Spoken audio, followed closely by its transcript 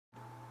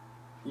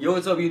Yo,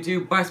 what's up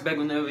YouTube? Bryce back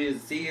with another video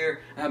this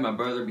year. I have my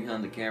brother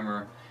behind the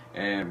camera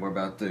and we're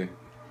about to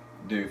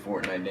do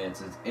Fortnite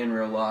dances in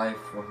real life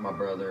with my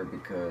brother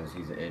because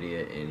he's an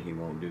idiot and he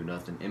won't do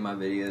nothing in my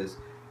videos,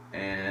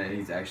 and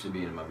he's actually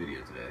being in my video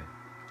today.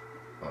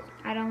 Pause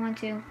it. I don't want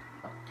to.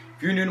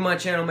 If you're new to my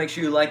channel, make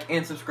sure you like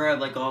and subscribe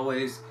like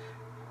always.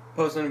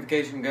 Post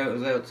notification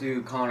goes out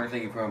to Connor.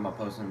 Thank you for all my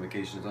post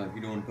notifications on. If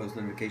you don't want to post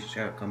notifications,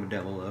 shout out, comment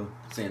down below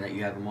saying that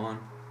you have them on.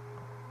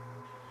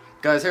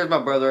 Guys, here's my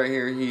brother right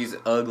here. He's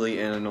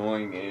ugly and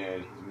annoying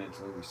and he's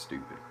mentally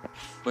stupid.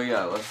 But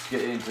yeah, let's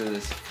get into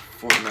this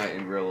Fortnite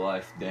in real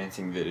life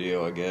dancing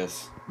video, I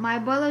guess. My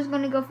brother's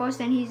gonna go first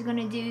and he's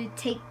gonna do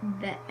Take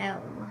the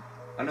L.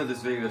 I know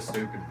this video is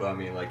stupid, but I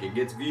mean, like, it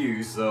gets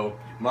views, so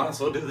might as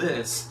well do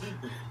this.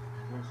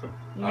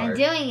 You're not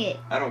doing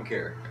it. I don't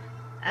care.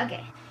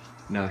 Okay.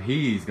 Now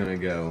he's gonna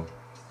go.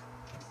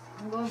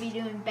 I'm gonna be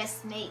doing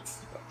best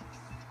mates.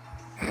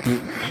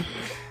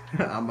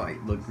 I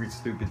might look pretty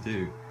stupid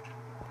too.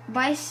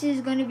 Bryce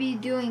is gonna be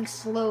doing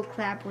slow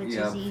clap, which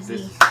is easy.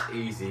 This is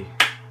easy.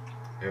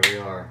 Here we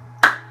are.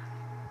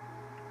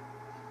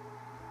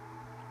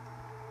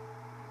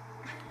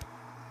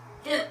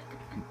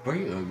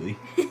 Very ugly.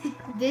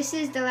 This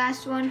is the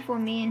last one for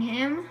me and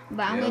him,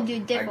 but I'm gonna do a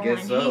different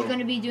one. So. He's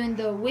gonna be doing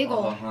the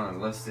wiggle. Hold on,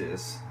 let's do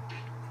this.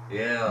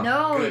 Yeah.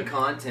 No. Good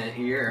content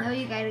here. No,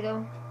 you gotta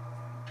go.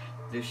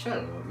 Dude, shut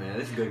up, man.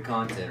 This is good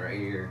content right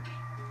here.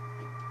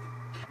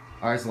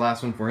 Alright, it's the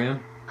last one for him.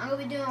 I'm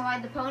gonna be doing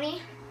Ride the Pony.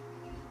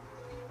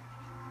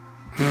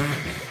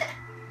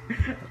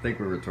 I think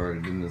we're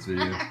retarded in this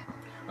video.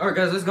 Alright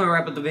guys, that's going to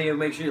wrap up the video.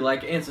 Make sure you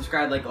like and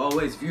subscribe like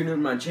always. If you're new to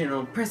my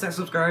channel, press that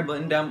subscribe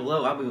button down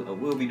below. I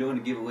will be doing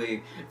a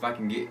giveaway if I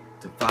can get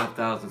to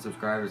 5,000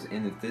 subscribers,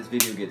 and if this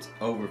video gets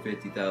over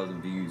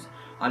 50,000 views.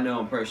 I know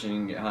I'm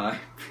pressuring it high,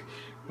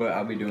 but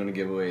I'll be doing a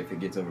giveaway if it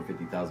gets over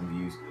 50,000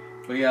 views.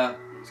 But yeah,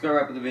 it's going to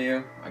wrap up the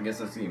video. I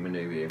guess I'll see you in my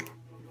new video.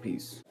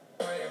 Peace.